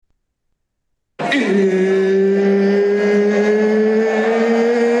It's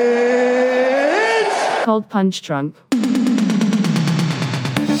called Punch Drunk. The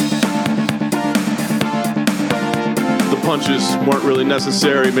punches weren't really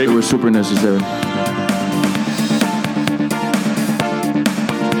necessary. Maybe they were super necessary.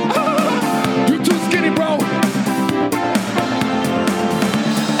 You too skinny, bro.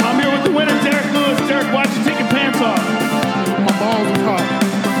 I'm here with the winner, Derek Lewis. Derek, why'd you take your pants off? My balls are hot.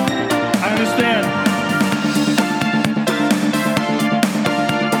 I understand.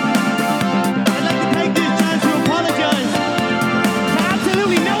 I'd like to take this chance to apologize to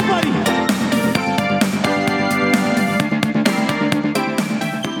absolutely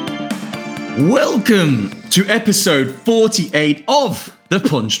nobody. Welcome to episode 48 of the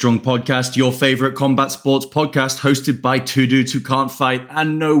Punch Drunk Podcast, your favorite combat sports podcast hosted by two dudes who can't fight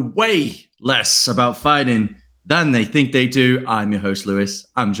and know way less about fighting than they think they do. I'm your host, Lewis.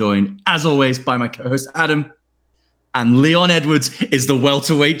 I'm joined, as always, by my co-host, Adam. And Leon Edwards is the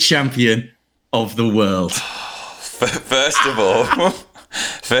welterweight champion of the world. First of all,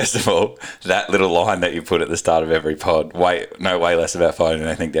 that little line that you put at the start of every pod, way less about fighting than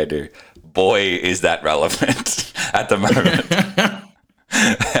I think they do. Boy, is that relevant at the moment.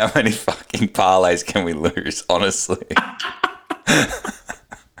 How many fucking parlays can we lose, honestly?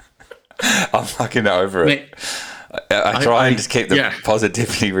 I'm fucking over it. I try and just keep the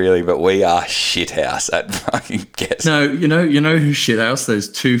positivity, really, but we are shithouse at fucking guess. No, you know who shithouse?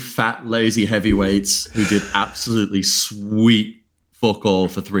 Those two fat, lazy heavyweights who did absolutely sweet fuck all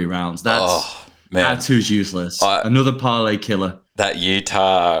for 3 rounds. That's who's useless. Another parlay killer. That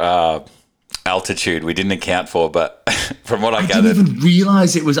Utah altitude we didn't account for, but from what I gathered, didn't even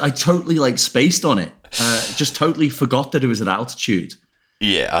realize it was. I totally spaced on it. Just totally forgot that it was at altitude.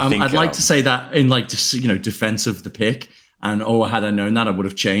 Yeah, I think I'd like to say that in defense of the pick. And had I known that, I would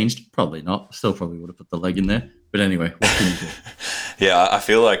have changed. Probably not. Still probably would have put the leg in there. But anyway, what can you do? Yeah, I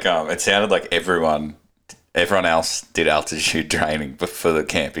feel like it sounded like everyone else did altitude training for the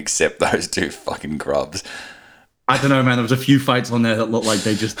camp except those two fucking grubs. I don't know, man. There was a few fights on there that looked like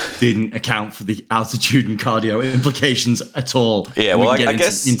they just didn't account for the altitude and cardio implications at all. Yeah, well, I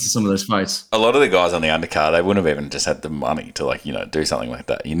guess into some of those fights, a lot of the guys on the undercard, they wouldn't have even just had the money to do something like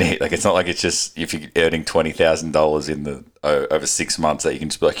that. You need it's not like it's just if you're earning $20,000 in the over 6 months that you can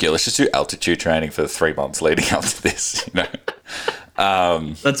just be like, let's just do altitude training for 3 months leading up to this.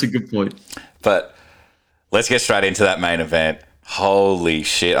 That's a good point. But let's get straight into that main event. Holy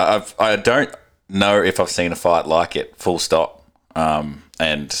shit! I don't know if I've seen a fight like it, full stop.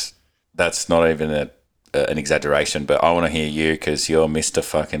 And that's not even an exaggeration, but I want to hear you because you're Mr.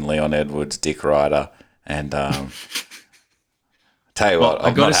 fucking Leon Edwards, Dick Rider. And tell you what,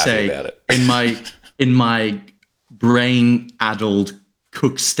 I'm not happy about it. in my brain-addled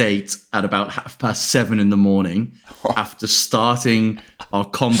cook state at about 7:30 in the morning, after starting our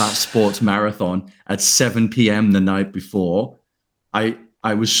combat sports marathon at 7 p.m. the night before,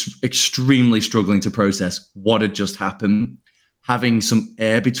 I was extremely struggling to process what had just happened. Having some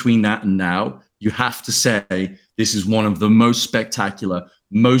air between that and now, you have to say this is one of the most spectacular,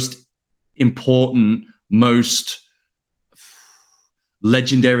 most important, most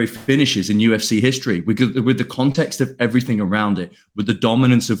legendary finishes in UFC history with the context of everything around it, with the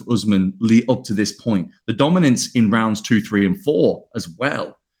dominance of Usman up to this point, the dominance in rounds 2, 3, and 4 as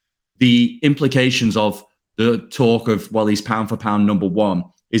well, the implications of the talk of, he's pound for pound number 1.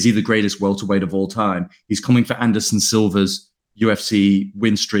 Is he the greatest welterweight of all time? He's coming for Anderson Silva's UFC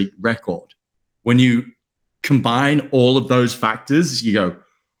win streak record. When you combine all of those factors, you go,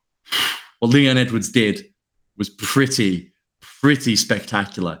 what Leon Edwards did was pretty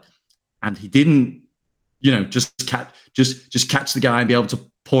spectacular. And he didn't, just catch the guy and be able to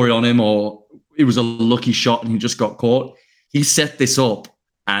pour it on him, or it was a lucky shot and he just got caught. He set this up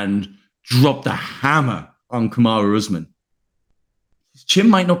and dropped a hammer on Kamaru Usman. His chin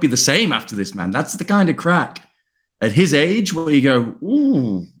might not be the same after this, man. That's the kind of crack at his age where you go,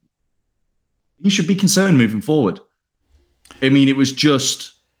 ooh, he should be concerned moving forward. I mean, it was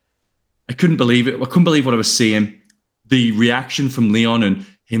just, I couldn't believe it. I couldn't believe what I was seeing. The reaction from Leon and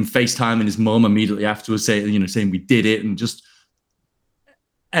him FaceTiming his mum immediately afterwards, saying we did it, and just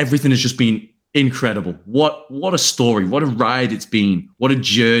everything has just been incredible. What a story. What a ride it's been. What a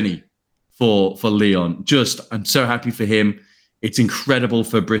journey for Leon. I'm so happy for him. It's incredible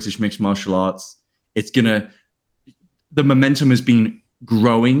for British mixed martial arts. The momentum has been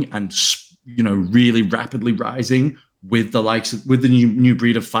growing and, really rapidly rising with the new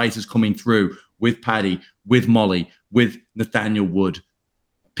breed of fighters coming through, with Paddy, with Molly, with Nathaniel Wood.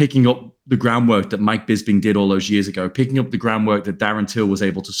 picking up the groundwork that Mike Bisping did all those years ago, picking up the groundwork that Darren Till was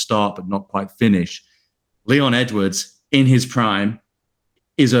able to start but not quite finish. Leon Edwards, in his prime,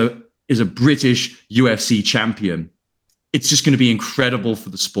 is a British UFC champion. It's just going to be incredible for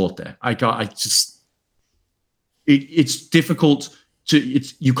the sport there. It's difficult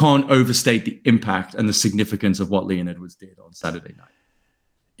you can't overstate the impact and the significance of what Leon Edwards did on Saturday night.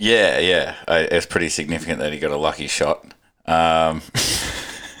 Yeah. It's pretty significant that he got a lucky shot.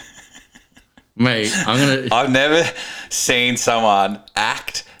 Mate, I've never seen someone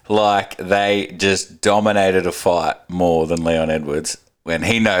act like they just dominated a fight more than Leon Edwards when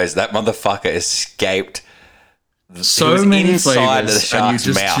he knows that motherfucker escaped. So many inside flavors, the shark's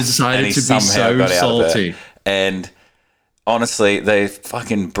and you mouth, decided and he to be somehow so got out of it. salty. And honestly, the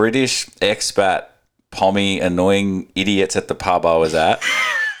fucking British expat, pommy, annoying idiots at the pub I was at,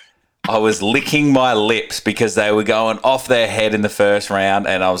 I was licking my lips because they were going off their head in the first round,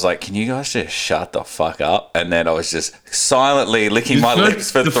 and I was like, can you guys just shut the fuck up? And then I was just silently licking my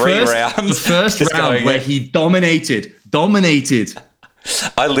lips for 3 rounds. The first round where he dominated.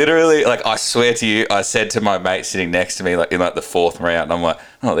 I literally, I swear to you, I said to my mate sitting next to me, in the 4th round, I'm like,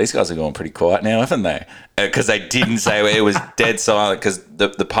 oh, these guys are going pretty quiet now, haven't they? Because they didn't say it. Was dead silent because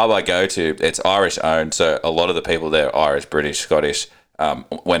the pub I go to, it's Irish owned, so a lot of the people there are Irish, British, Scottish,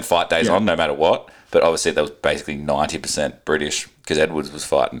 when fight day's on, no matter what. But obviously that was basically 90% British because Edwards was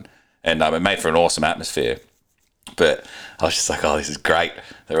fighting. And it made for an awesome atmosphere. But I was just like, oh, this is great.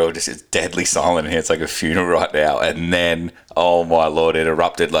 They're all just it's deadly silent in here. It's like a funeral right now. And then, oh my Lord, it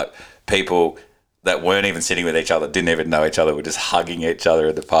erupted. People that weren't even sitting with each other, didn't even know each other, were just hugging each other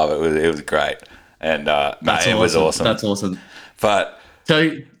at the pub. It was great. And it was awesome. That's awesome. But tell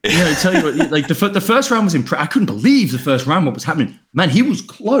you what, the first round was I couldn't believe the first round, what was happening. Man, he was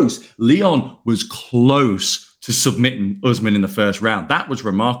close. Leon was close to submitting Usman in the first round. That was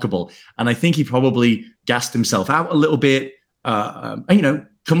remarkable. And I think he probably gassed himself out a little bit.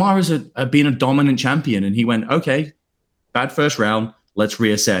 Kamaru's been a dominant champion, and he went, okay, bad first round, let's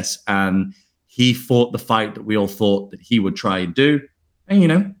reassess. And he fought the fight that we all thought that he would try and do.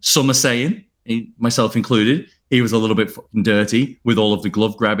 And, some are saying, myself included, he was a little bit fucking dirty with all of the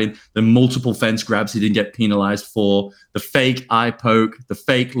glove grabbing, the multiple fence grabs he didn't get penalized for, the fake eye poke, the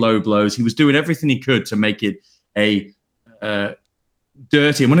fake low blows. He was doing everything he could to make it a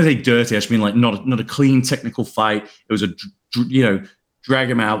dirty. And when I say dirty, I just mean not a clean technical fight. It was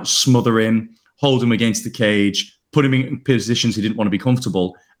drag him out, smother him, hold him against the cage, put him in positions he didn't want to be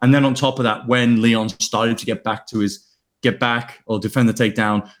comfortable. And then on top of that, when Leon started to get back or defend the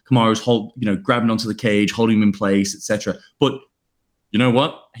takedown, Kamaru's grabbing onto the cage, holding him in place, etc. But you know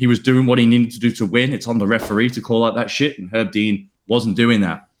what? He was doing what he needed to do to win. It's on the referee to call out that shit, and Herb Dean wasn't doing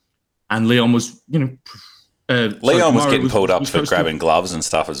that. And Leon was, Leon was getting pulled up for grabbing gloves and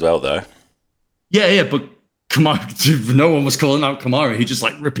stuff as well, though. Yeah, but Kamaru, no one was calling out Kamaru. He just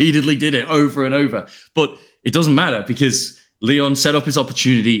repeatedly did it over and over. But it doesn't matter because Leon set up his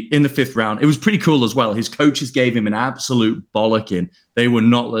opportunity in the 5th round. It was pretty cool as well. His coaches gave him an absolute bollocking. They were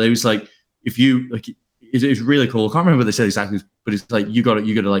not. It was it was really cool. I can't remember what they said exactly, but it's you got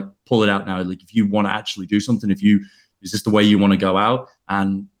to pull it out now. If you want to actually do something, is this the way you want to go out?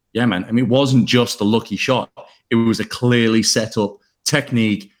 And yeah, man. I mean, it wasn't just a lucky shot. It was a clearly set up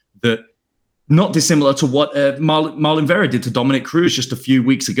technique that not dissimilar to what Marlon Vera did to Dominic Cruz just a few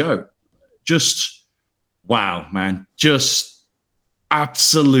weeks ago. Just wow, man. Just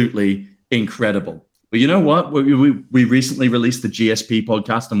absolutely incredible. But you know what? We recently released the GSP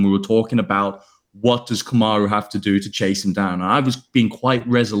podcast, and we were talking about what does Kamaru have to do to chase him down. And I was being quite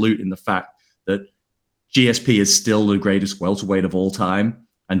resolute in the fact that GSP is still the greatest welterweight of all time.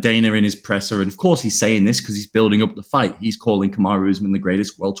 And Dana in his presser, and of course he's saying this because he's building up the fight. He's calling Kamaru Usman the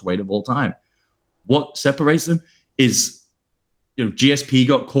greatest welterweight of all time. What separates them is, GSP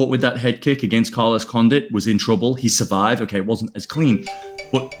got caught with that head kick against Carlos Condit, was in trouble. He survived. Okay, it wasn't as clean.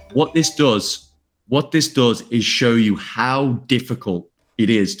 But what this does is show you how difficult it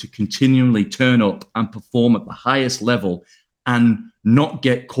is to continually turn up and perform at the highest level and not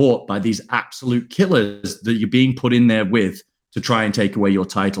get caught by these absolute killers that you're being put in there with to try and take away your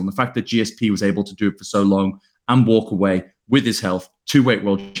title. And the fact that GSP was able to do it for so long and walk away with his health, 2-weight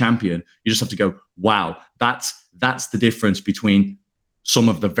world champion, you just have to go, wow, that's the difference between some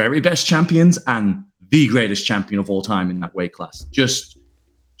of the very best champions and the greatest champion of all time in that weight class. Just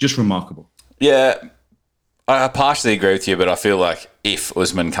remarkable. Yeah, I partially agree with you, but I feel like if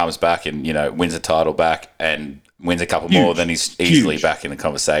Usman comes back and, wins a title back and wins a couple more, then he's easily back in the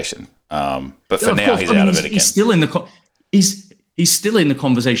conversation. But for now, he's out of it again. He's still in the... He's he's still in the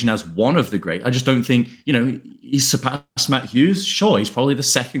conversation as one of the great. I just don't think, he's surpassed Matt Hughes. Sure, he's probably the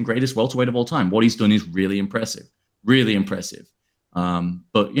second greatest welterweight of all time. What he's done is really impressive. Really impressive.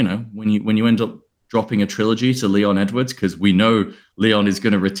 But, when you end up dropping a trilogy to Leon Edwards, because we know Leon is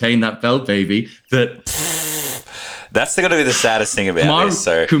going to retain that belt, baby, that's going to be the saddest thing about this.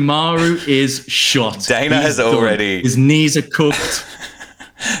 So Kamaru is shot. Dana has already... His knees are cooked.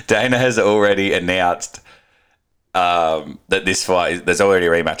 Dana has already announced that this fight, there's already a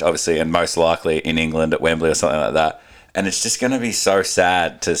rematch, obviously, and most likely in England at Wembley or something like that. And it's just going to be so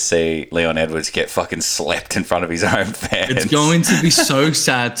sad to see Leon Edwards get fucking slept in front of his own fans. It's going to be so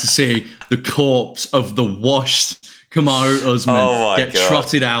sad to see the corpse of the washed Kamaru Usman get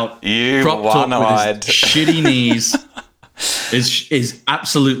trotted out, propped up with his shitty knees, his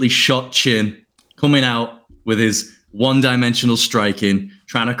absolutely shot chin, coming out with his one-dimensional striking,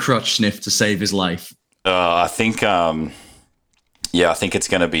 trying to crutch sniff to save his life. I think it's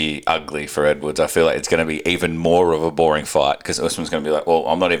going to be ugly for Edwards. I feel like it's going to be even more of a boring fight because Usman's going to be like, well,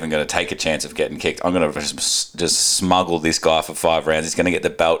 I'm not even going to take a chance of getting kicked. I'm going to just smuggle this guy for 5 rounds. He's going to get the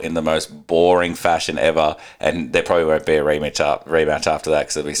belt in the most boring fashion ever, and there probably won't be a rematch after that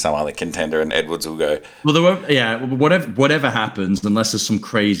because there'll be some other contender, and Edwards will go. Well, there won't. Yeah, whatever happens, unless there's some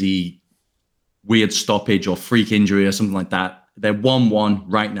crazy weird stoppage or freak injury or something like that, they're 1-1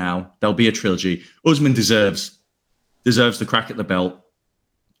 right now. There'll be a trilogy. Usman deserves the crack at the belt,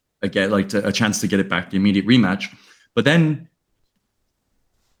 again, like a chance to get it back, the immediate rematch. But then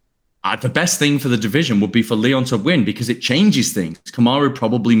the best thing for the division would be for Leon to win because it changes things. Kamaru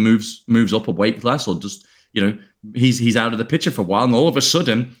probably moves up a weight class or just, he's out of the picture for a while. And all of a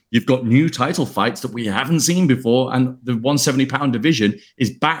sudden, you've got new title fights that we haven't seen before. And the 170-pound division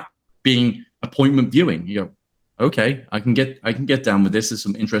is back being appointment viewing. You go, okay, I can get down with this. There's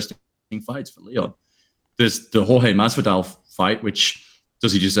some interesting fights for Leon. There's the Jorge Masvidal fight, which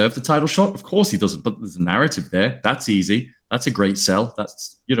does he deserve the title shot? Of course he doesn't, but there's a narrative there. That's easy. That's a great sell.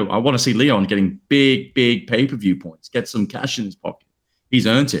 That's, I want to see Leon getting big pay-per-view points, get some cash in his pocket. He's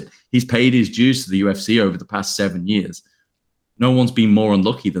earned it. He's paid his dues to the UFC over the past 7 years. No one's been more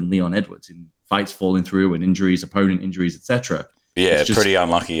unlucky than Leon Edwards in fights falling through and injuries, opponent injuries, etc. Yeah, pretty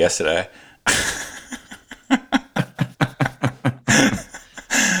unlucky yesterday.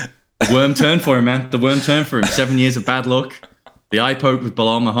 The worm turned for him, man. The worm turned for him. 7 years of bad luck. The eye poke with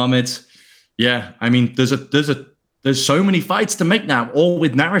Bilal Muhammad. Yeah, I mean, there's so many fights to make now, all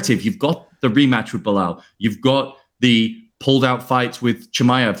with narrative. You've got the rematch with Bilal. You've got the pulled out fights with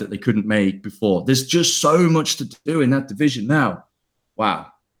Chimaev that they couldn't make before. There's just so much to do in that division now. Wow.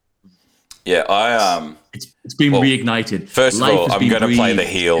 Yeah, it's been reignited. First of all, I'm going to play the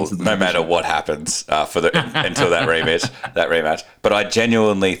heel no matter what happens until that rematch. But I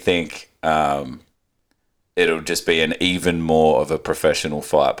genuinely think it'll just be an even more of a professional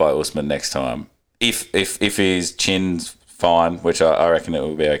fight by Usman next time. If his chin's fine, which I reckon it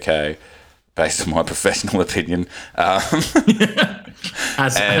will be okay, based on my professional opinion. I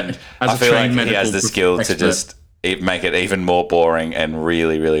feel like he has the skill to just make it even more boring and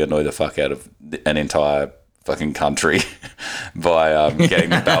really, really annoy the fuck out of an entire fucking country by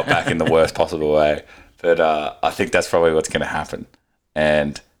getting the belt back in the worst possible way. But I think that's probably what's going to happen.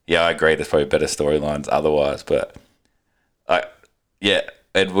 And yeah, I agree. There's probably better storylines otherwise. But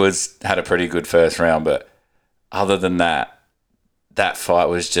Edwards had a pretty good first round. But other than that fight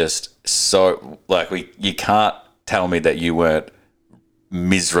was just so you can't tell me that you weren't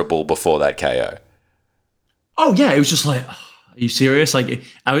miserable before that KO. Oh yeah, it was just like, are you serious? Like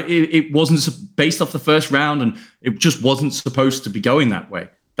it wasn't based off the first round, and it just wasn't supposed to be going that way.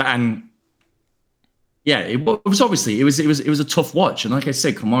 And yeah, it was obviously it was a tough watch. And like I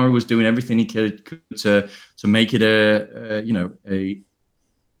said, Kamaru was doing everything he could to make it a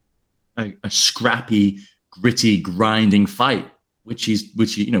scrappy, gritty, grinding fight, which he's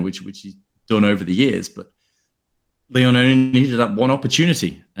done over the years. But Leon only needed that one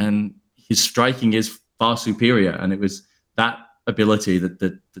opportunity, and his striking is far superior, and it was that ability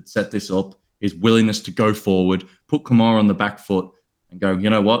that set this up, his willingness to go forward, put Kamaru on the back foot and go, you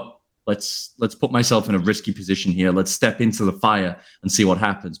know what, let's put myself in a risky position here. Let's step into the fire and see what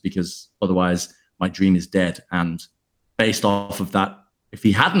happens, because otherwise my dream is dead. And based off of that, if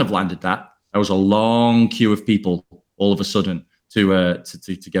he hadn't have landed that, there was a long queue of people all of a sudden to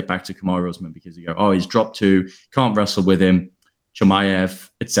get back to Kamaru Usman, because you go, oh, he's dropped 2, can't wrestle with him,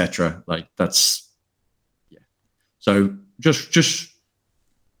 Chimaev, etc. Like that's, so just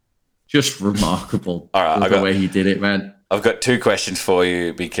remarkable. All right, the way he did it, man. I've got 2 questions for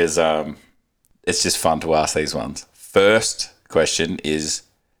you because it's just fun to ask these ones. First question is,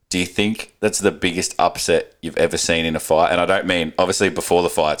 do you think that's the biggest upset you've ever seen in a fight? And I don't mean, obviously, before the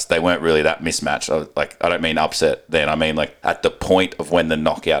fights, they weren't really that mismatched. I don't mean upset then. I mean, like, at the point of when the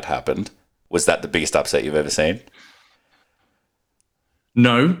knockout happened, was that the biggest upset you've ever seen?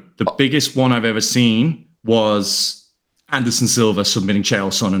 No, the biggest one I've ever seen was Anderson Silva submitting Chael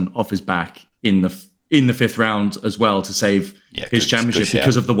Sonnen off his back in the 5th round as well to save his championship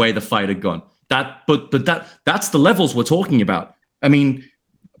because of the way the fight had gone. That's the levels we're talking about. I mean,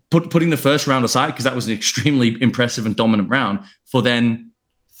 putting the first round aside, because that was an extremely impressive and dominant round, for then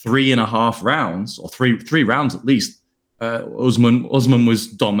 3.5 rounds, or three rounds at least, Usman was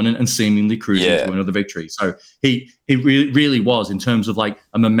dominant and seemingly cruising to another victory. So he really was, in terms of like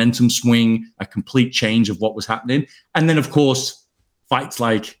a momentum swing, a complete change of what was happening. And then, of course, fights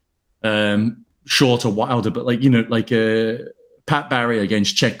like shorter, wilder, but like, Pat Barry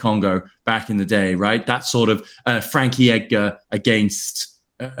against Czech Congo back in the day, right? That sort of Frankie Edgar against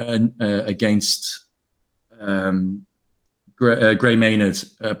Gray Maynard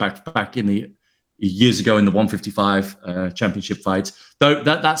back in the years ago in the 155 championship fights. Though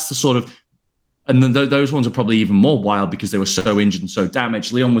that's the sort of, and then those ones are probably even more wild because they were so injured and so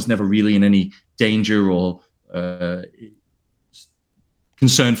damaged. Leon was never really in any danger or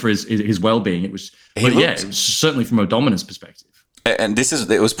concern for his well-being. It was certainly from a dominance perspective. And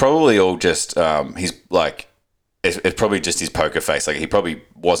it was probably all just he's like, it's probably just his poker face. Like, he probably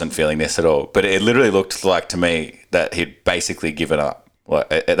wasn't feeling this at all. But it literally looked like to me that he'd basically given up.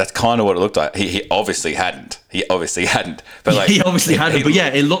 Like, that's kind of what it looked like. He obviously hadn't. But like, he obviously hadn't. But yeah,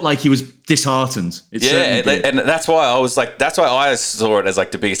 it looked like he was disheartened. And that's why I was like, that's why I saw it as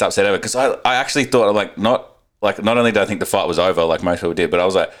like the biggest upset ever. Because I actually thought, I'm like, not only did I think the fight was over, like most people did, but I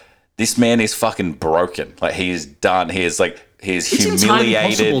was like, this man is fucking broken. Like, he is done. He is like, he's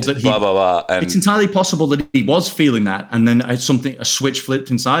humiliated, blah, blah, blah. And it's entirely possible that he was feeling that. And then a switch flipped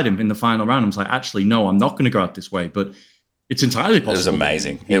inside him in the final round. I was like, actually, no, I'm not going to go out this way. But it's entirely possible. It was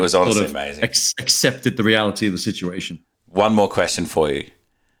amazing. It was honestly amazing. Accepted the reality of the situation. One more question for you.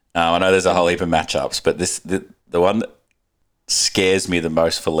 I know there's a whole heap of matchups, but the one that scares me the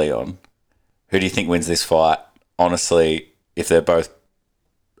most for Leon, who do you think wins this fight? Honestly, if they're both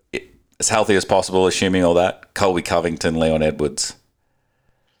as healthy as possible, assuming all that, Colby Covington, Leon Edwards.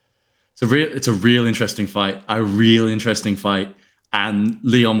 It's a real interesting fight. And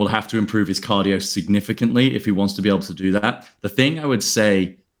Leon will have to improve his cardio significantly if he wants to be able to do that. The thing I would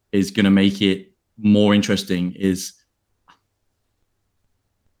say is going to make it more interesting is,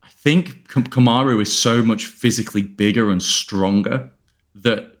 I think Kamaru is so much physically bigger and stronger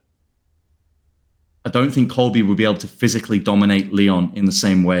that I don't think Colby will be able to physically dominate Leon in the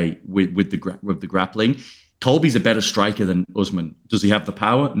same way with the grappling. Colby's a better striker than Usman. Does he have the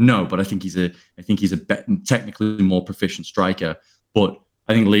power? No, but I think he's a technically more proficient striker. But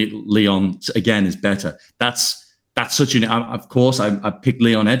I think Leon again is better. That's such an. Of course, I picked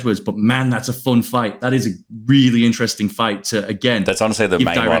Leon Edwards, but man, that's a fun fight. That is a really interesting fight to again. That's honestly the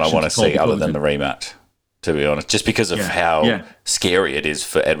main one I want to see, other than the rematch. To be honest, just because of how scary it is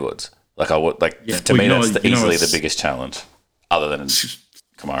for Edwards. Like, to me, that's easily the biggest challenge, other than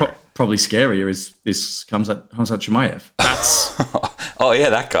Kamaru. Probably scarier is Khamzat Chimaev. That's oh yeah,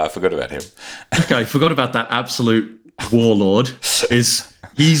 that guy. I forgot about him. Okay, forgot about that absolute warlord.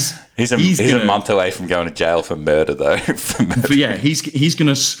 He's a month away from going to jail for murder, though. Yeah, he's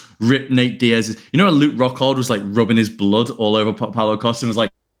gonna rip Nate Diaz. You know, Luke Rockhold was like rubbing his blood all over Paulo Costa and was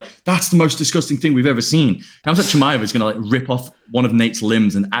like, "That's the most disgusting thing we've ever seen." Khamzat Chimaev is gonna like rip off one of Nate's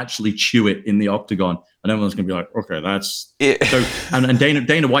limbs and actually chew it in the octagon, and everyone's gonna be like, "Okay, that's." Yeah. So, and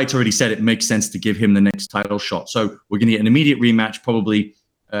Dana White's already said it makes sense to give him the next title shot. So we're gonna get an immediate rematch, probably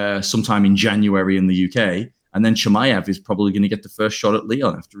sometime in January in the UK. And then Chimaev is probably going to get the first shot at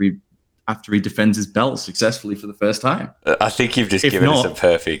Leon after he defends his belt successfully for the first time. I think you've just given us a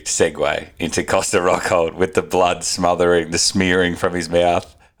perfect segue into Costa Rockhold with the blood smothering, the smearing from his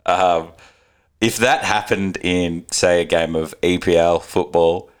mouth. If that happened in, say, a game of EPL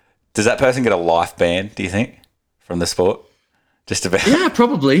football, does that person get a life ban, do you think, from the sport? Just about. Yeah,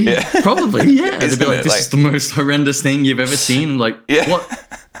 probably. Yeah. Probably, yeah. They'd be like, this is the most horrendous thing you've ever seen. Like, what?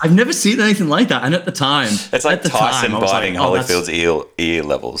 I've never seen anything like that. And at the time... It's like Tyson biting Holyfield's ear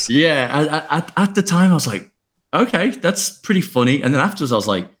levels. Yeah, at the time, I was like, okay, that's pretty funny. And then afterwards, I was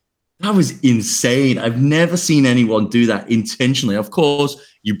like, that was insane. I've never seen anyone do that intentionally. Of course,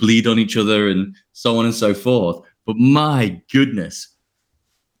 you bleed on each other and so on and so forth. But my goodness.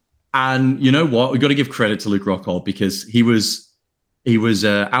 And you know what? We've got to give credit to Luke Rockhold because he was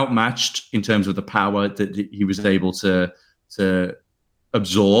outmatched in terms of the power that he was able to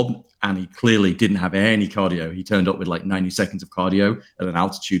absorb, and he clearly didn't have any cardio. He turned up with like 90 seconds of cardio at an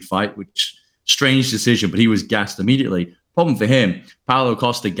altitude fight, which strange decision, but he was gassed immediately. Problem for him, Paulo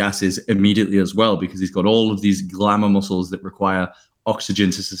Costa gasses immediately as well because he's got all of these glamour muscles that require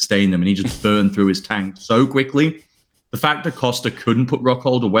oxygen to sustain them, and he just burned through his tank so quickly. The fact that Costa couldn't put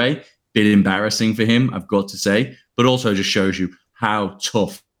Rockhold away, bit embarrassing for him, I've got to say, but also just shows you how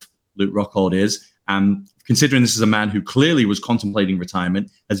tough Luke Rockhold is. And considering this is a man who clearly was contemplating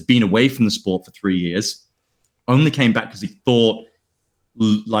retirement, has been away from the sport for 3 years, only came back because he thought,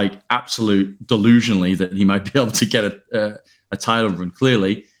 like absolute delusionally, that he might be able to get a title run.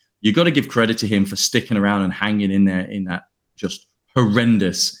 Clearly, you got to give credit to him for sticking around and hanging in there in that just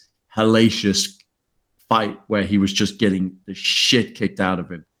horrendous, hellacious fight where he was just getting the shit kicked out of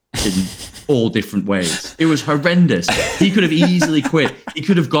him in all different ways. It was horrendous. He could have easily quit. He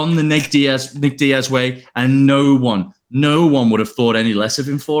could have gone the Nick Diaz way, and no one would have thought any less of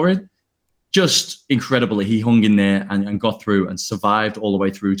him for it. Just incredibly, he hung in there and got through and survived all the way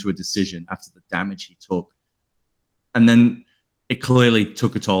through to a decision after the damage he took. And then it clearly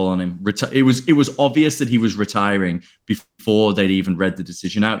took a toll on him. It was obvious that he was retiring before they'd even read the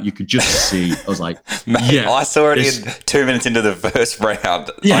decision out. You could just see. I was like, mate, yeah, I saw it in 2 minutes into the first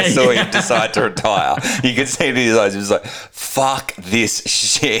round. I saw him decide to retire. You could see it in his eyes. He was like, fuck this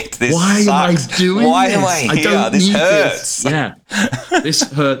shit. This Why sucks. am I doing Why this? am I here? This hurts. Yeah.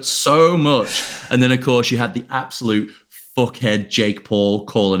 This hurts so much. And then, of course, you had the absolute fuckhead Jake Paul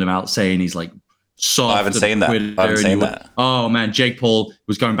calling him out, saying he's like, soft. I haven't seen that. Oh man, Jake Paul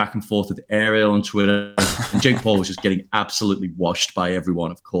was going back and forth with Ariel on Twitter, and Jake Paul was just getting absolutely washed by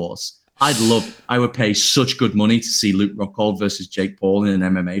everyone. Of course, I would pay such good money to see Luke Rockhold versus Jake Paul in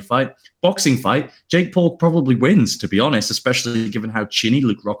an MMA fight, boxing fight. Jake Paul probably wins, to be honest, especially given how chinny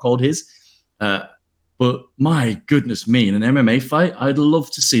Luke Rockhold is. But my goodness me, in an MMA fight, I'd love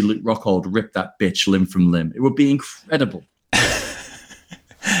to see Luke Rockhold rip that bitch limb from limb. It would be incredible.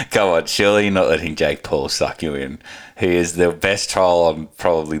 Come on, surely you're not letting Jake Paul suck you in. He is the best troll on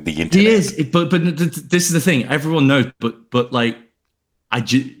probably the internet. He is, but this is the thing. Everyone knows, but like,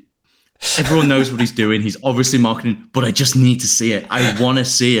 everyone knows what he's doing. He's obviously marketing, but I just need to see it. I want to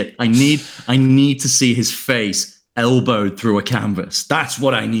see it. I need to see his face elbowed through a canvas. That's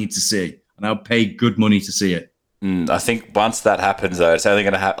what I need to see, and I'll pay good money to see it. I think once that happens, though, it's only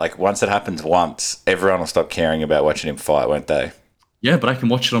going to happen. Like once it happens once, everyone will stop caring about watching him fight, won't they? Yeah, but I can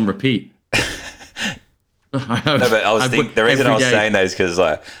watch it on repeat. No, but I was thinking the reason I was saying that is because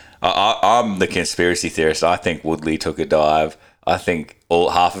like I'm the conspiracy theorist. I think Woodley took a dive. I think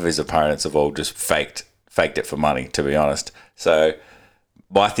half of his opponents have all just faked it for money, to be honest. So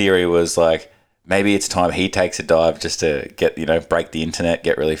my theory was like maybe it's time he takes a dive just to get, break the internet,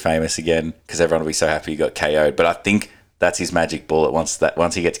 get really famous again, because everyone will be so happy he got KO'd. But I think that's his magic bullet. Once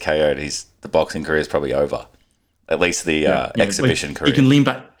he gets KO'd, the boxing career is probably over. At least the exhibition career.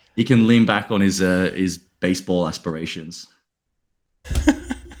 He can lean back on his baseball aspirations. I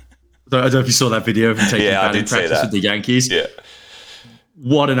don't know if you saw that video of him taking batting practice with the Yankees. Yeah.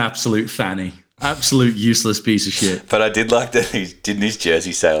 What an absolute fanny. Absolute useless piece of shit. But I did like that didn't his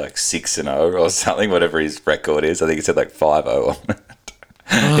jersey say like 6-0 or something, whatever his record is. I think it said like 5-0 on it.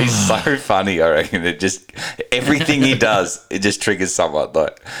 He's so funny, I reckon. It just everything he does, it just triggers someone.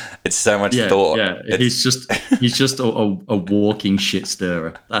 Like it's so much thought. Yeah, he's just a walking shit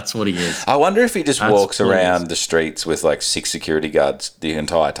stirrer. That's what he is. I wonder if he just walks around the streets with like 6 security guards the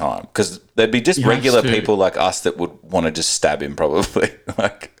entire time, because there'd be just regular people like us that would want to just stab him, probably.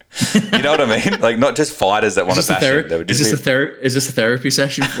 Like, you know what I mean? Like not just fighters that want to bash him. Is this a therapy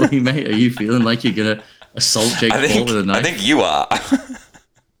session for you, mate? Are you feeling like you're gonna assault Jake Paul with a knife? I think you are.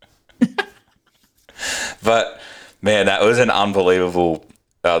 But man, that was an unbelievable.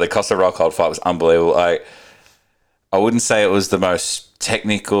 The Costa Rockhold fight was unbelievable. I wouldn't say it was the most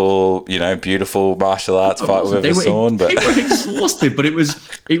technical, beautiful martial arts fight we've ever seen. But they were exhausted. But it was.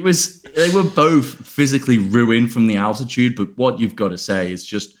 They were both physically ruined from the altitude. But what you've got to say is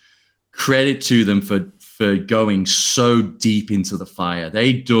just credit to them for going so deep into the fire.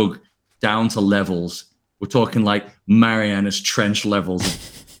 They dug down to levels. We're talking like Marianas Trench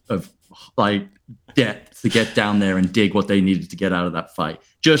levels of like depth to get down there and dig what they needed to get out of that fight.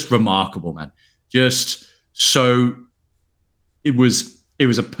 Just remarkable, man. Just so it was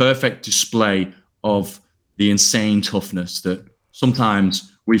a perfect display of the insane toughness that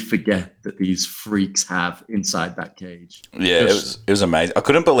sometimes we forget that these freaks have inside that cage. Yeah, it was amazing. I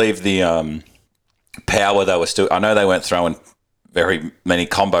couldn't believe the power they were still. I know they weren't throwing very many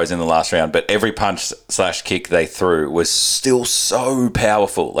combos in the last round, but every punch / kick they threw was still so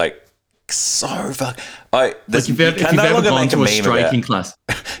powerful. Like so fuck. If you've ever gone to a striking class,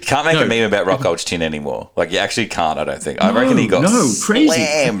 you can't make a meme about Rockhold's chin anymore. Like, you actually can't, I don't think. I reckon he got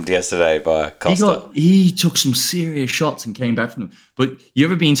slammed yesterday by Costa. He took some serious shots and came back from them. But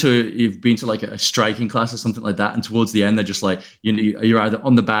you've been to like a striking class or something like that, and towards the end, they're just like, you're either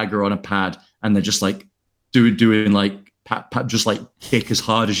on the bag or on a pad, and they're just like doing like, just like kick as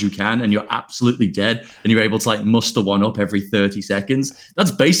hard as you can, and you're absolutely dead, and you're able to like muster one up every 30 seconds.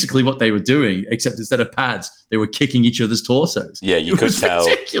 That's basically what they were doing, except instead of pads, they were kicking each other's torsos. Yeah, you could tell.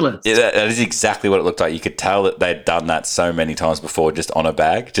 Ridiculous. Yeah, that is exactly what it looked like. You could tell that they'd done that so many times before, just on a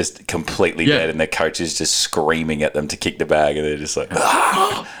bag, just completely dead, and their coach is just screaming at them to kick the bag, and they're just like,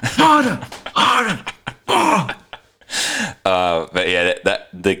 harder. But yeah,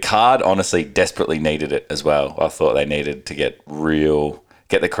 the card honestly desperately needed it as well. I thought they needed to get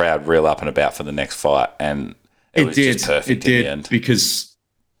the crowd real up and about for the next fight, and it was just perfect in the end. Because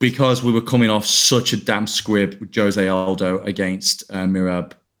we were coming off such a damn squib with Jose Aldo against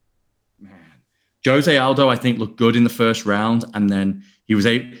Merab. Man, Jose Aldo, I think, looked good in the first round, and then his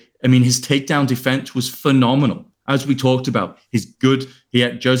takedown defense was phenomenal. As we talked about,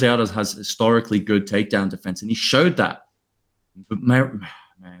 Jose Aldo has historically good takedown defense, and he showed that. But man,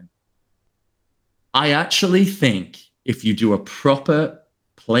 I actually think if you do a proper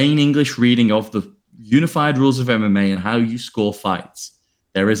plain English reading of the unified rules of MMA and how you score fights,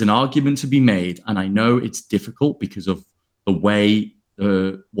 there is an argument to be made, and I know it's difficult because of the way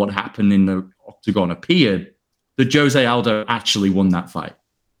what happened in the octagon appeared, that Jose Aldo actually won that fight.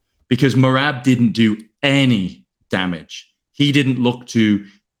 Because Merab didn't do any damage. He didn't look to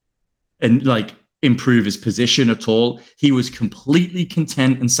improve his position at all. He was completely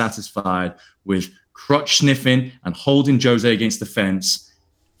content and satisfied with crotch sniffing and holding Jose against the fence.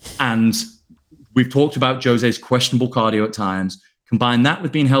 And we've talked about Jose's questionable cardio at times. Combine that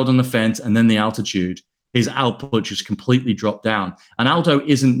with being held on the fence and then the altitude, his output just completely dropped down. And Aldo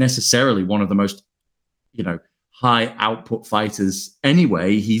isn't necessarily one of the most, high output fighters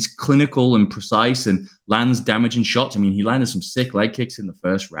anyway. He's clinical and precise and lands damaging shots. I mean, he landed some sick leg kicks in the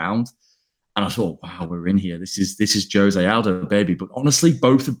first round. And I thought, wow, we're in here. This is Jose Aldo, baby. But honestly,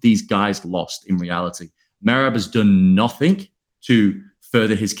 both of these guys lost in reality. Merab has done nothing to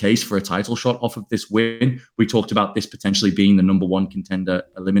further his case for a title shot off of this win. We talked about this potentially being the number one contender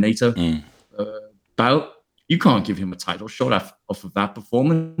eliminator bout. You can't give him a title shot off of that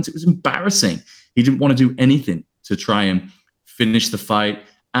performance. It was embarrassing. He didn't want to do anything to try and finish the fight.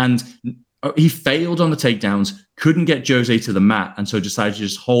 And he failed on the takedowns, couldn't get Jose to the mat, and so decided to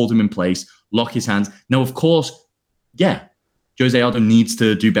just hold him in place, lock his hands. Now, of course, Jose Aldo needs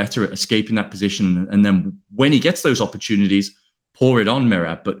to do better at escaping that position. And then when he gets those opportunities, pour it on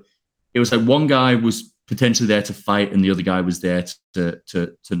Merab. But it was like one guy was potentially there to fight and the other guy was there to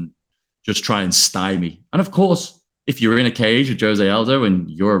just try and stymie. And of course, if you're in a cage with Jose Aldo and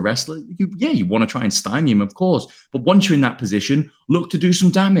you're a wrestler, you want to try and stymie him, of course. But once you're in that position, look to do some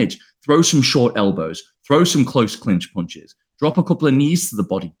damage. Throw some short elbows. Throw some close clinch punches. Drop a couple of knees to the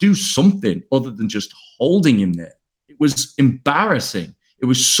body. Do something other than just holding him there. It was embarrassing. It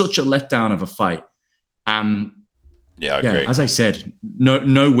was such a letdown of a fight. I agree. As I said,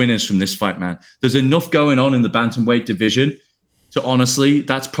 no winners from this fight, man. There's enough going on in the bantamweight division to honestly,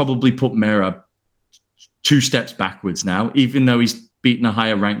 that's probably put Merab 2 steps backwards now, even though he's beaten a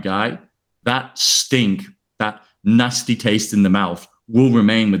higher ranked guy. That stink, that nasty taste in the mouth will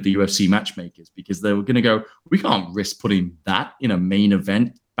remain with the UFC matchmakers because they were going to go, we can't risk putting that in a main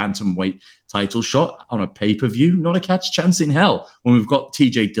event bantamweight title shot on a pay-per-view. Not a catch chance in hell. When we've got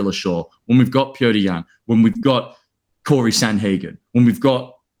TJ Dillashaw, when we've got Petr Yan, when we've got Corey Sandhagen, when we've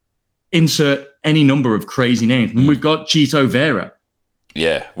got insert any number of crazy names, when we've got Chito Vera.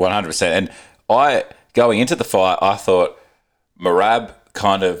 Yeah, 100%. And going into the fight, I thought Merab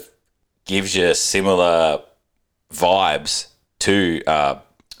kind of gives you similar vibes to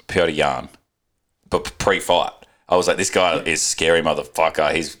Petr Yan, but pre-fight. I was like, this guy is scary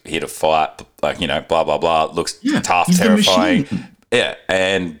motherfucker. He's here to fight, blah, blah, blah. Looks tough, terrifying. Yeah,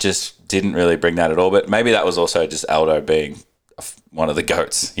 and just didn't really bring that at all. But maybe that was also just Aldo being one of the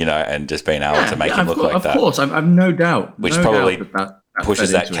GOATs, and just being able to make him look like that. Of course, I've no doubt. Which probably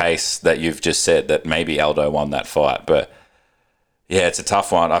pushes that case that you've just said that maybe Aldo won that fight. But, yeah, it's a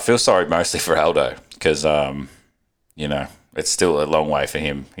tough one. I feel sorry mostly for Aldo because, it's still a long way for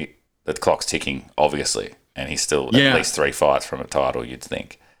him. The clock's ticking, obviously, and he's still at least 3 fights from a title, you'd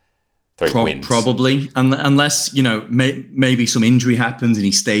think. 3 wins. Probably, unless, maybe some injury happens and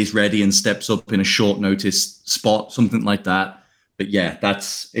he stays ready and steps up in a short notice spot, something like that. But yeah,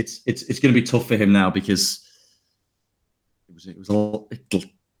 it's going to be tough for him now because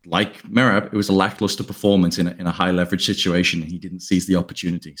like Merab, it was a lackluster performance in a high leverage situation, and he didn't seize the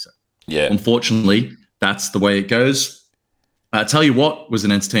opportunity. So, Yeah. unfortunately, that's the way it goes. I tell you what was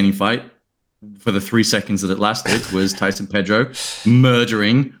an entertaining fight for the 3 seconds that it lasted was Tyson Pedro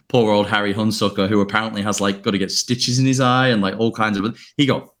murdering poor old Harry Hunsucker, who apparently has like got to get stitches in his eye and like all kinds of. He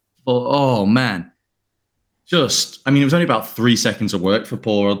got, oh man. I mean, it was only about 3 seconds of work for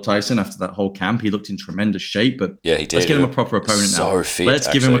poor old Tyson after that whole camp. He looked in tremendous shape, but Yeah, he did. let's get him a proper opponent So now. fit, Let's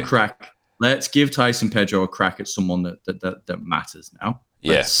give him a actually. crack. Let's give Tyson Pedro a crack at someone that matters now.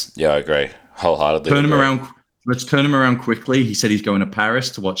 Yes. Yeah, I agree. Wholeheartedly. Turn him agree. around. Let's turn him around quickly. He said he's going to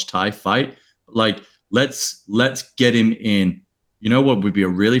Paris to watch Ty fight. Like, let's get him in. You know what would be a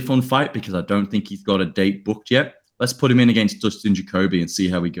really fun fight, because I don't think he's got a date booked yet. Let's put him in against Dustin Jacoby and see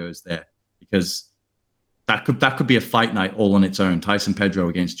how he goes there, because that could be a fight night all on its own. Tyson Pedro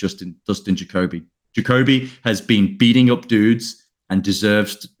against Dustin Jacoby. Jacoby has been beating up dudes and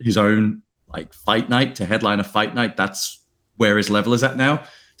deserves his own like fight night to headline a fight night. That's where his level is at now.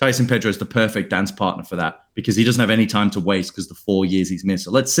 Tyson Pedro is the perfect dance partner for that, because he doesn't have any time to waste because the 4 years he's missed.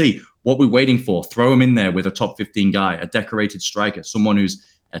 So let's see what we're waiting for. Throw him in there with a top 15 guy, a decorated striker, someone who's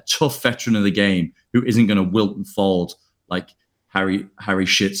a tough veteran of the game who isn't going to wilt and fold like Harry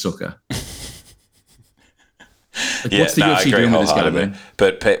Shitsucker. Like, what's the I UFC agree doing with this guy, wholeheartedly. man?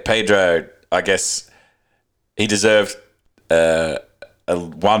 But Pedro, I guess he deserved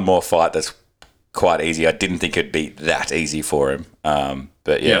one more fight that's quite easy. I didn't think it'd be that easy for him.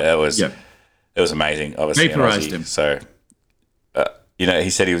 But it was amazing. Obviously, Vaporized an Aussie. him. So, he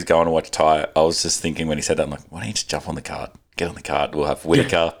said he was going to watch Ty. I was just thinking when he said that, I'm like, why don't you just jump on the card? Get on the card. We'll have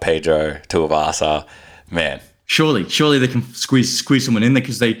Whitaker, Pedro, Tuivasa. Man, Surely they can squeeze someone in there,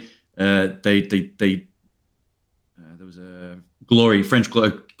 because there was a French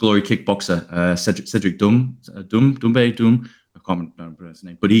glory kickboxer, Cedric Dum. I can't remember his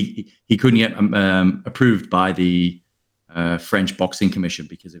name, but he couldn't get approved by the French Boxing Commission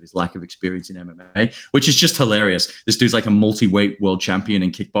because of his lack of experience in MMA, which is just hilarious. This dude's like a multi-weight world champion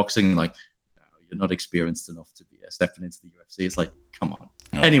in kickboxing. Like, no, you're not experienced enough to be stepping into the UFC. It's like, come on.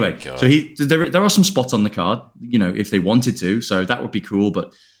 Anyway, so there are some spots on the card, if they wanted to, so that would be cool,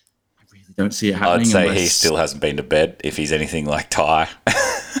 but I really don't see it happening. I'd say he still hasn't been to bed if he's anything like Ty.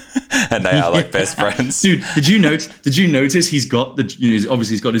 And they are like best friends. Dude, did you notice he's got obviously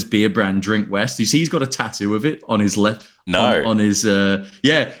he's got his beer brand Drink West. You see he's got a tattoo of it on his left. No. On his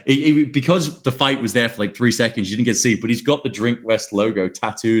because the fight was there for like 3 seconds, you didn't get to see it, but he's got the Drink West logo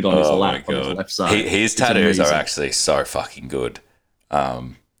tattooed on his lap, on his left side. His tattoos are actually so fucking good.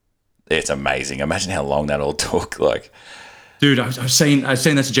 It's amazing. Imagine how long that all took. Like, dude, I was saying that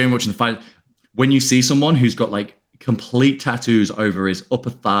to Jamie watching the fight. When you see someone who's got like complete tattoos over his upper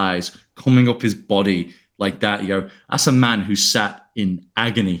thighs, coming up his body like that, you go, that's a man who sat in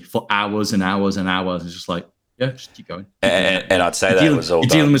agony for hours and hours and hours. It's just like, yeah, just keep going. And I'd say that was all you're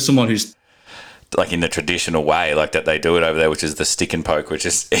done dealing with someone who's like in the traditional way, like that they do it over there, which is the stick and poke, which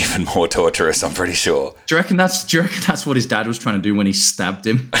is even more torturous, I'm pretty sure. Do you reckon that's what his dad was trying to do when he stabbed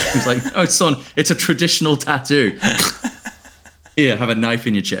him? He was like, "Oh, son, it's a traditional tattoo. Here, have a knife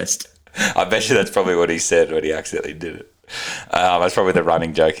in your chest." I bet you that's probably what he said when he accidentally did it. That's probably the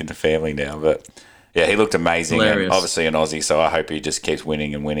running joke in the family now. But yeah, he looked amazing. Hilarious. And obviously an Aussie, so I hope he just keeps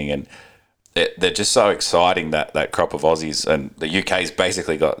winning and winning. And they're just so exciting, that crop of Aussies. And the UK's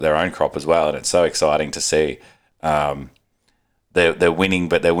basically got their own crop as well. And it's so exciting to see. They're winning,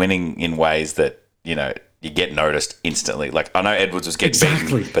 but they're winning in ways that, you get noticed instantly. Like, I know Edwards was getting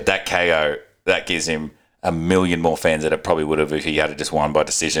beaten, but that KO, that gives him a million more fans that it probably would have if he had just won by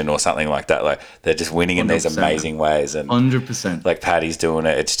decision or something like that. Like, they're just winning in these amazing ways. And 100%. like Paddy's doing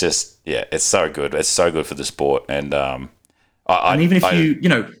it. It's just, it's so good. It's so good for the sport. And even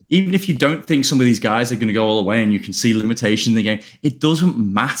if you don't think some of these guys are going to go all the way and you can see limitation in the game, it doesn't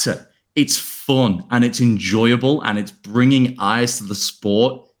matter. It's fun and it's enjoyable and it's bringing eyes to the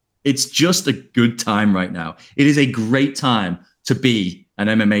sport. It's just a good time right now. It is a great time to be an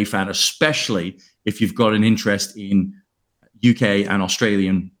MMA fan, especially if you've got an interest in UK and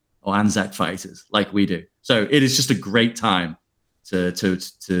Australian or Anzac fighters like we do. So it is just a great time to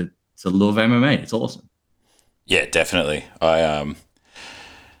love MMA. It's awesome. Yeah, definitely. As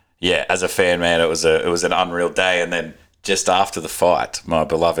a fan, man, it was an unreal day. And then just after the fight, my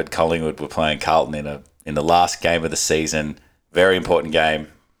beloved Collingwood were playing Carlton in the last game of the season. Very important game.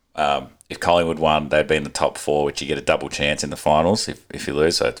 If Collingwood won, they'd be in the top 4, which you get a double chance in the finals if you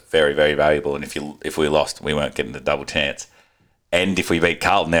lose. So it's very, very valuable. And if we lost, we weren't getting the double chance. And if we beat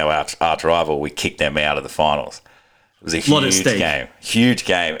Carlton, our arch rival, we kicked them out of the finals. It was a huge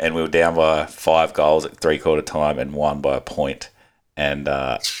game, and we were down by 5 goals at 3/4 time and won by a point. and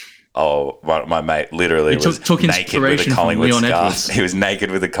my mate literally was took naked with a inspiration from Collingwood Leon scarf. Edwards. He was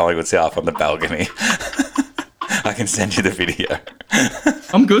naked with a Collingwood scarf on the balcony. I can send you the video.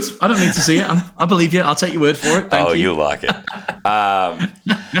 I'm good. I don't need to see it. I believe you. I'll take your word for it. Thank you. You'll like it.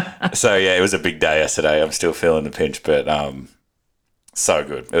 So yeah, it was a big day yesterday. I'm still feeling the pinch, but so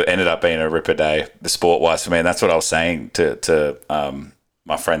good. It ended up being a ripper day, the sport-wise for me, and that's what I was saying to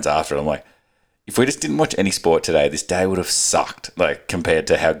my friends after. I'm like, if we just didn't watch any sport today, this day would have sucked. Like compared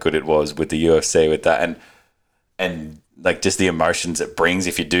to how good it was with the UFC, with that, and like just the emotions it brings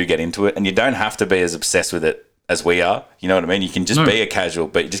if you do get into it, and you don't have to be as obsessed with it as we are. You know what I mean? You can just be a casual,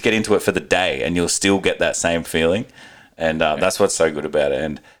 but you just get into it for the day, and you'll still get that same feeling. And that's what's so good about it.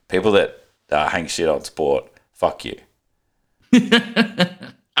 And people that hang shit on sport, fuck you.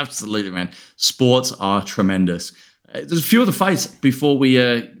 Absolutely, man. Sports are tremendous. There's a few other fights before we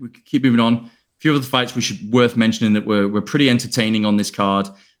keep moving on. A few other fights we should worth mentioning that were pretty entertaining on this card.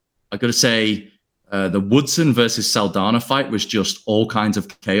 I got to say, the Woodson versus Saldana fight was just all kinds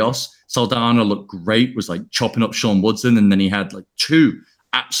of chaos. Saldana looked great, was like chopping up Sean Woodson, and then he had like two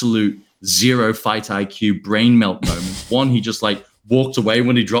absolute zero fight IQ brain melt moments. One, he just like walked away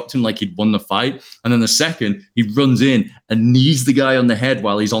when he dropped him like he'd won the fight. And then the second, he runs in and knees the guy on the head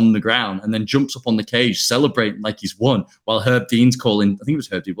while he's on the ground and then jumps up on the cage, celebrating like he's won, while Herb Dean's calling, I think it was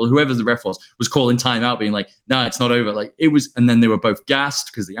Herb Dean, well, whoever the ref was calling timeout, being like, nah, it's not over. Like it was, and then they were both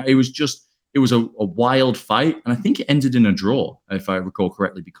gassed because it was a wild fight. And I think it ended in a draw, if I recall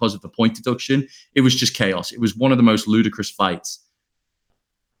correctly, because of the point deduction. It was just chaos. It was one of the most ludicrous fights.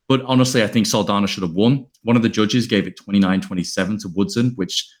 But honestly, I think Saldana should have won. One of the judges gave it 29-27 to Woodson,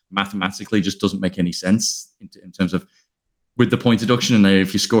 which mathematically just doesn't make any sense in terms of with the point deduction. And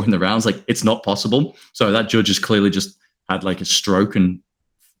if you're scoring the rounds, like it's not possible. So that judge has clearly just had like a stroke and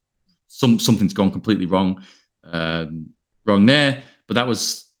something's gone completely wrong there. But that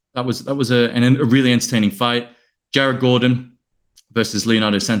was a really entertaining fight. Jared Gordon versus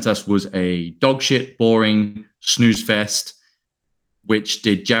Leonardo Santos was a dog shit, boring snooze fest, which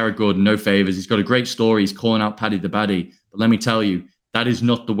did Jared Gordon no favors. He's got a great story. He's calling out Paddy the Baddy. But let me tell you, that is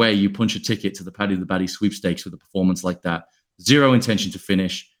not the way you punch a ticket to the Paddy the Baddy sweepstakes with a performance like that. Zero intention to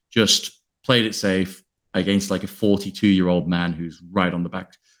finish, just played it safe against like a 42-year-old man who's right on the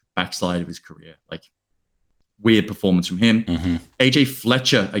backslide of his career. Like, weird performance from him. Mm-hmm. AJ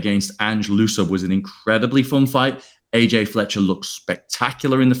Fletcher against Ange Loosa was an incredibly fun fight. AJ Fletcher looked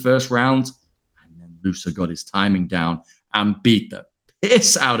spectacular in the first round, and then Loosa got his timing down and beat the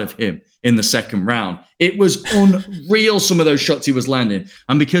piss out of him in the second round. It was unreal, some of those shots he was landing.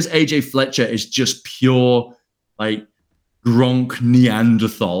 And because AJ Fletcher is just pure, like, Gronk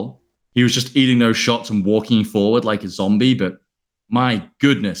Neanderthal, he was just eating those shots and walking forward like a zombie. But my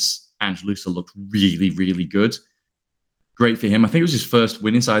goodness, Ange Loosa looked really, really good. Great for him. I think it was his first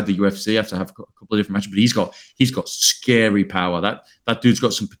win inside the UFC after having a couple of different matches. But he's got scary power. That dude's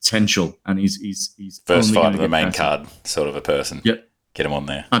got some potential, and he's first fight of the main card sort of a person. Yep, get him on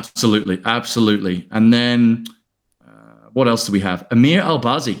there. Absolutely. And then what else do we have? Amir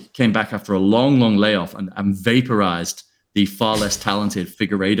Albazi came back after a long layoff and vaporized the far less talented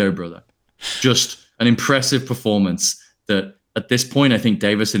Figueiredo brother. Just an impressive performance that. At this point, I think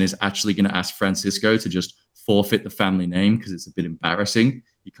Davison is actually going to ask Francisco to just forfeit the family name because it's a bit embarrassing.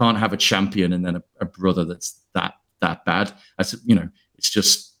 You can't have a champion and then a brother that's that bad. It's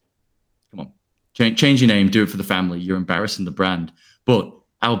just, come on, change your name, do it for the family. You're embarrassing the brand. But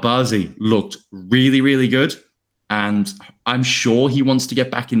Albazi looked really, really good, and I'm sure he wants to get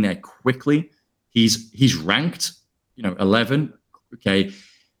back in there quickly. He's ranked, 11. Okay,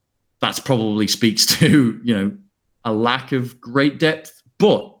 that's probably speaks to a lack of great depth,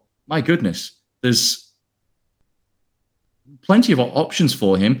 but my goodness, there's plenty of options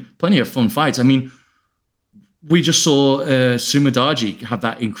for him, plenty of fun fights. I mean, we just saw Sumadaji have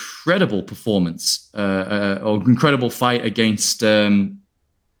that incredible performance or incredible fight against Matt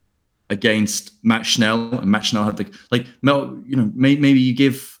Schnell, and Matt Schnell had maybe you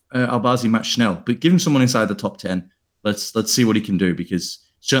give Albazi Matt Schnell, but give him someone inside the top 10. Let's see what he can do, because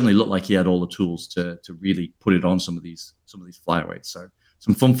certainly looked like he had all the tools to really put it on some of these flyweights. So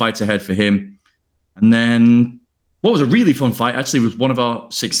some fun fights ahead for him. And then what was a really fun fight, actually, was one of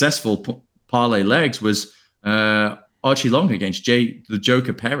our successful parlay legs, was Archie Long against the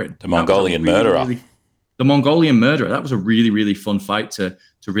Joker Perrin. The Mongolian murderer. The Mongolian murderer. That was a really, really fun fight to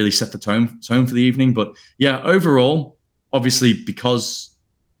really set the tone for the evening. But yeah, overall, obviously, because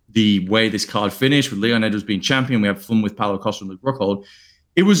the way this card finished with Leon Edwards being champion, we have fun with Paulo Costa and Luke Rockhold.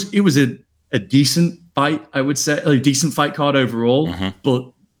 It was a decent fight, I would say, a decent fight card overall, but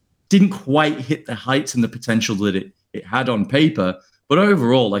didn't quite hit the heights and the potential that it had on paper. But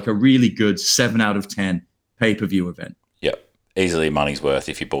overall, like a really good 7 out of 10 pay-per-view event. Yep. Easily money's worth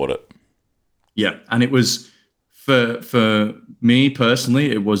if you bought it. Yeah. And it was, for me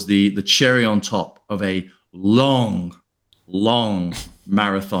personally, it was the cherry on top of a long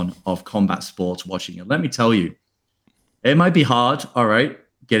marathon of combat sports watching. And let me tell you, it might be hard, all right,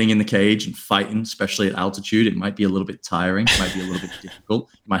 getting in the cage and fighting, especially at altitude. It might be a little bit tiring. It might be a little bit difficult.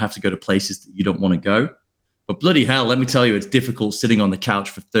 You might have to go to places that you don't want to go. But bloody hell, let me tell you, it's difficult sitting on the couch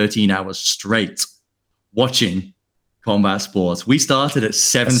for 13 hours straight watching combat sports. We started at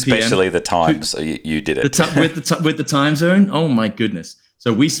 7 p.m. Especially the times so you did it. With the time zone. Oh my goodness.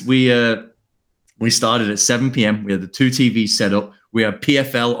 So we started at 7 p.m. We had the 2 TVs set up. We had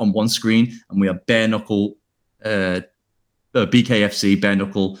PFL on one screen and we had bare knuckle BKFC bare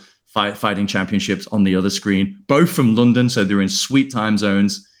knuckle fighting championships on the other screen, both from London, so they're in sweet time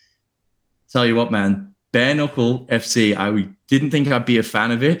zones. Tell you what, man, bare knuckle FC, I didn't think I'd be a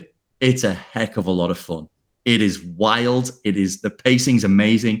fan of it. It's a heck of a lot of fun. It is wild. The pacing's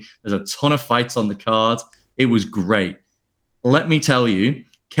amazing. There's a ton of fights on the card. It was great. Let me tell you,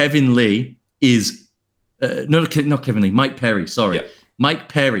 Kevin Lee is not Kevin Lee, Mike Perry. Sorry, yeah. Mike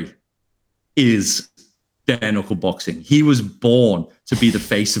Perry is bare knuckle boxing. He was born to be the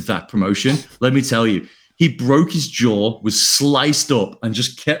face of that promotion. Let me tell you, he broke his jaw, was sliced up, and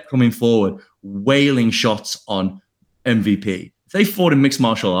just kept coming forward, wailing shots on MVP. If they fought in mixed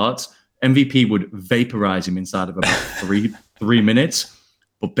martial arts, MVP would vaporize him inside of about three minutes.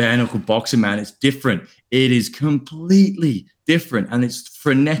 But bare knuckle boxing, man, it's different. It is completely different, and it's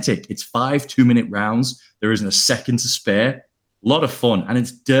frenetic. It's 5 2-minute rounds. There isn't a second to spare. A lot of fun, and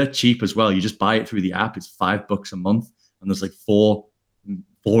it's dirt cheap as well. You just buy it through the app. It's $5 a month, and there's like four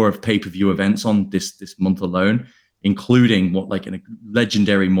of pay-per-view events on this month alone, including a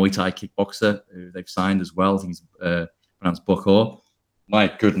legendary Muay Thai kickboxer who they've signed as well. I think he's pronounced Bokor.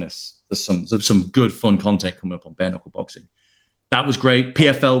 My goodness, there's some good fun content coming up on bare knuckle boxing. That was great.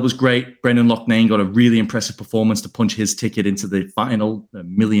 PFL was great. Brendan Loughnane got a really impressive performance to punch his ticket into the final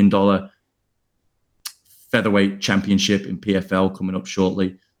 $1 million featherweight championship in PFL coming up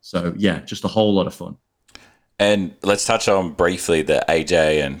shortly. So yeah, just a whole lot of fun. And let's touch on briefly the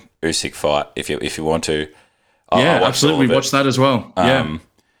AJ and Usyk fight, if you want to. Yeah, absolutely. Watch that as well.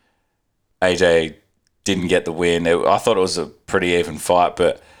 AJ didn't get the win. I thought it was a pretty even fight,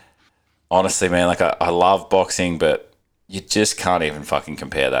 but honestly, man, I love boxing, but you just can't even fucking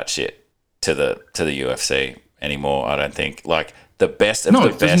compare that shit to the UFC anymore. I don't think the best of the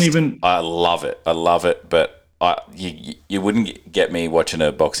best. I love it, but you wouldn't get me watching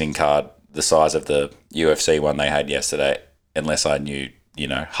a boxing card the size of the UFC one they had yesterday unless I knew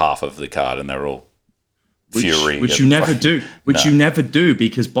half of the card and they're all Fury, which you never do. You never do,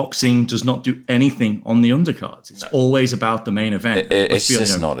 because boxing does not do anything on the undercards. It's always about the main event. It's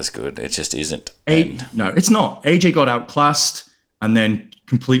just not as good. It just isn't. No, it's not. AJ got outclassed and then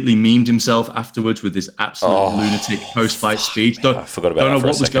completely memed himself afterwards with this absolute lunatic post-fight speech. I forgot about that. Don't know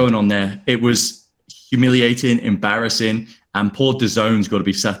what was going on there. It was humiliating, embarrassing, and poor DAZN's got to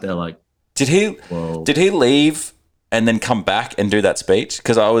be sat there like, Did he leave and then come back and do that speech?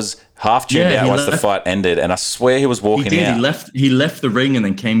 Because I was half tuned out once the fight ended, and I swear he was walking out. He left the ring and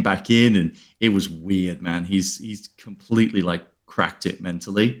then came back in, and it was weird, man. He's completely cracked it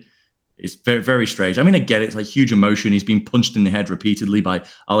mentally. It's very, very strange. I mean, I get it. It's huge emotion. He's been punched in the head repeatedly by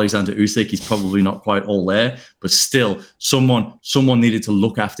Alexander Usyk. He's probably not quite all there, but still, someone needed to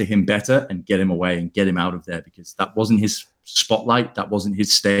look after him better and get him away and get him out of there, because that wasn't his spotlight. That wasn't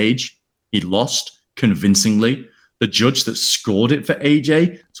his stage. He lost convincingly. The judge that scored it for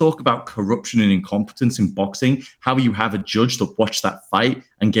AJ, talk about corruption and incompetence in boxing. How you have a judge that watched that fight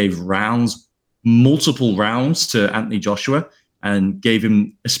and gave multiple rounds to Anthony Joshua, and gave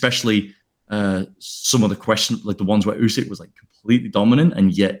him especially some of the questions, the ones where Usyk was completely dominant,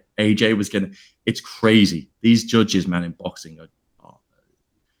 and yet AJ was getting. It's crazy. These judges, man, in boxing are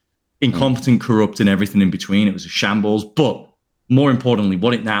incompetent, corrupt, and everything in between. It was a shambles. But more importantly,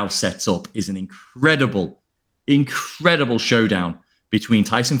 what it now sets up is an incredible showdown between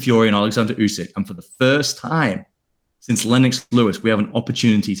Tyson Fury and Alexander Usyk. And for the first time since Lennox Lewis, we have an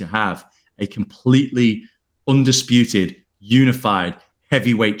opportunity to have a completely undisputed, unified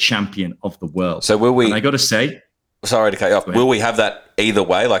heavyweight champion of the world. So will we? And I got to say, sorry to cut you off. Will we have that either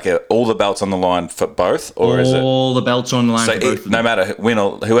way? All the belts on the line for both, or is it all the belts on the line for both? of them? No matter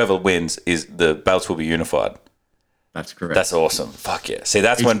whoever wins, is the belts will be unified. That's correct. That's awesome. Fuck yeah! See,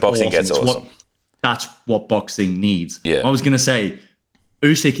 that's when boxing gets awesome. That's what boxing needs. Yeah. I was going to say,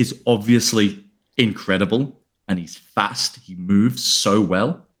 Usyk is obviously incredible, and he's fast. He moves so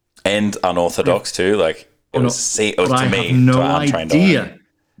well. And unorthodox too. It was but to I me, have no to an untrained eye.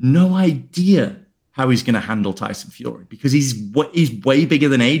 idea how he's going to handle Tyson Fury because he's way bigger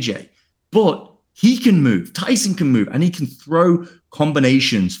than AJ, but he can move. Tyson can move, and he can throw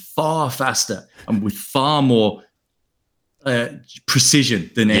combinations far faster and with far more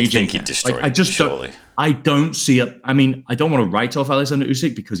precision than You'd AJ. think can. he'd destroy I just surely. don't. I don't see it. I mean, I don't want to write off Alexander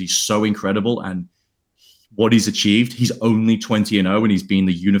Usyk because he's so incredible and what he's achieved. He's only 20-0, and he's been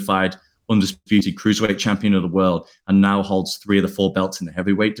the unified, undisputed cruiserweight champion of the world, and now holds 3 of the 4 belts in the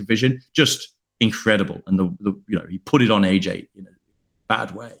heavyweight division. Just incredible. And he put it on AJ in a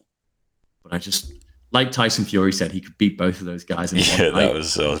bad way. But I just, like Tyson Fury said, he could beat both of those guys in one night. That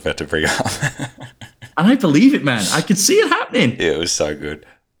was I was about to bring up. And I believe it, man. I could see it happening. Yeah, it was so good.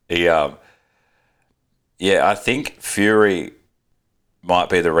 I think Fury might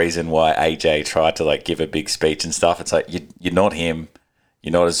be the reason why AJ tried to like give a big speech and stuff. It's like you're not him.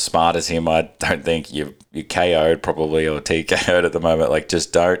 You're not as smart as him. I don't think you're KO'd probably or TKO'd at the moment. Like,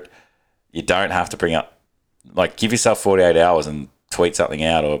 just don't. You don't have to bring up. Like, give yourself 48 hours and tweet something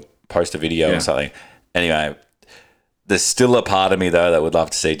out or post a video or something. Anyway, there's still a part of me though that would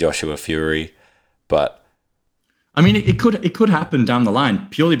love to see Joshua Fury, but I mean, it could happen down the line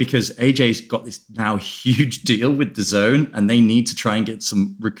purely because AJ's got this now huge deal with DAZN, and they need to try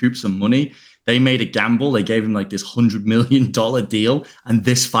and recoup some money. They made a gamble. They gave him like this $100 million deal, and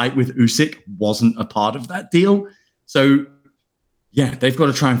this fight with Usyk wasn't a part of that deal. So, yeah, they've got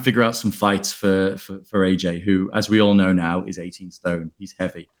to try and figure out some fights for AJ, who, as we all know now, is 18 stone. He's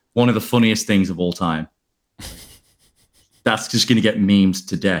heavy. One of the funniest things of all time. That's just going to get memes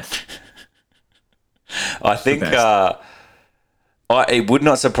to death. I think it would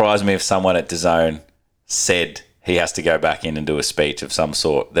not surprise me if someone at DAZN said he has to go back in and do a speech of some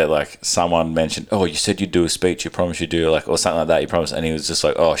sort. That like someone mentioned, oh, you said you'd do a speech, you promised you'd do like, or something like that. You promised, and he was just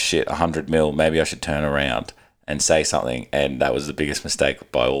like, oh shit, 100 mil. Maybe I should turn around and say something. And that was the biggest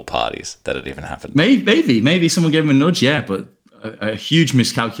mistake by all parties that it even happened. Maybe someone gave him a nudge, yeah, but a huge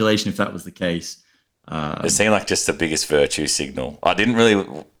miscalculation if that was the case. It seemed like just the biggest virtue signal. I didn't really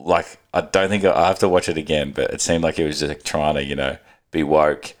like. I don't think I have to watch it again, but it seemed like he was just trying to, be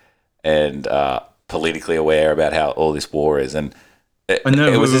woke and politically aware about how all this war is. And it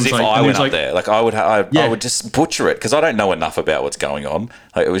was as if I went up there. Like I would just butcher it because I don't know enough about what's going on.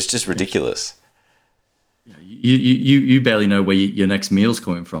 Like it was just ridiculous. You barely know where your next meal's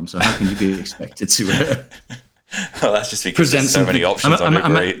coming from, so how can you be expected to? Well, that's just because there's so many options on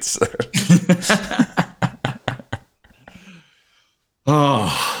Uber Eats.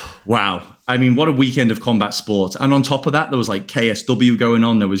 Oh, wow. I mean, what a weekend of combat sports. And on top of that, there was like KSW going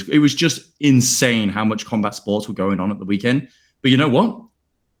on. It was just insane how much combat sports were going on at the weekend. But you know what?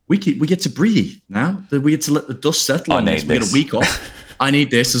 We get to breathe now. We get to let the dust settle on this. We get a week off. I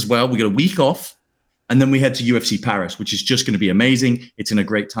need this as well. We get a week off. And then we head to UFC Paris, which is just going to be amazing. It's in a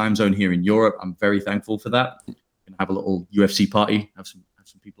great time zone here in Europe. I'm very thankful for that. Gonna have a little UFC party. Have some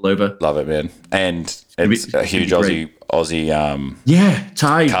people over. Love it, man. And it's a huge Aussie.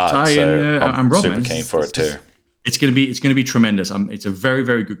 Ty and Rob. Super keen for it too. It's gonna be tremendous. It's a very,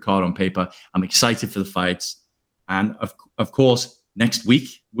 very good card on paper. I'm excited for the fights, and of course next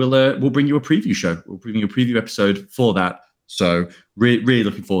week we'll bring you a preview show. We'll bring you a preview episode for that. So really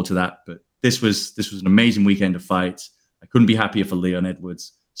looking forward to that. But this was an amazing weekend of fights. I couldn't be happier for Leon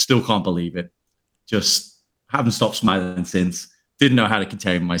Edwards. Still can't believe it. Just haven't stopped smiling since. Didn't know how to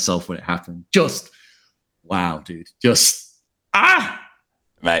contain myself when it happened. Just wow, dude. Just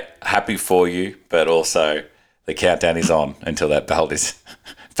mate. Happy for you, but also the countdown is on until that belt is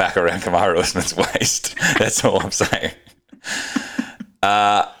back around Kamaru Usman's waist. That's all I'm saying.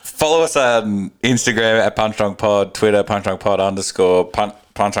 Follow us on Instagram at PunchDrunkPod, Twitter PunchDrunkPod_,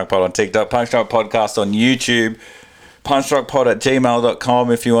 PunchDrunkPod on TikTok, PunchDrunk Podcast on YouTube,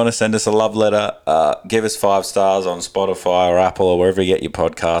 PunchDrunkPod@gmail.com if you want to send us a love letter. Give us 5 stars on Spotify or Apple or wherever you get your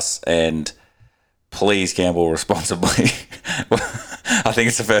podcasts, and please gamble responsibly. I think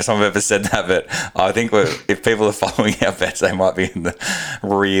it's the first time I've ever said that, but I think if people are following our bets, they might be in the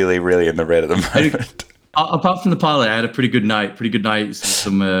really, really in the red at the moment. Apart from the parlay, I had a pretty good night.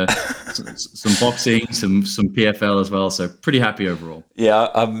 Some boxing, some PFL as well. So pretty happy overall. Yeah,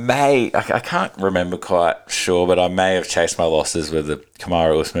 I can't remember quite sure, but I may have chased my losses with the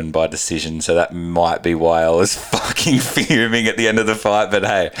Kamaru Usman by decision. So that might be why I was fucking fuming at the end of the fight. But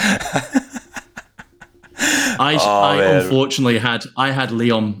hey, unfortunately had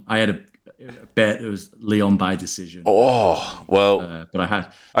Leon. I had a bet it was Leon by decision. Oh well, but I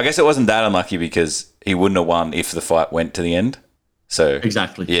guess it wasn't that unlucky because he wouldn't have won if the fight went to the end. So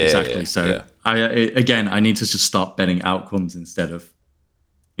exactly. So I need to just start betting outcomes instead of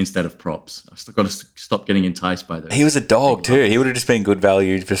instead of props. I've still got to stop getting enticed by those. He was a dog too. He would have just been good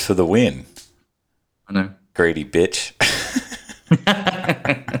value just for the win. I know. Greedy bitch.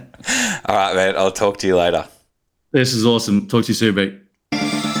 All right, man. I'll talk to you later. This is awesome. Talk to you soon, mate.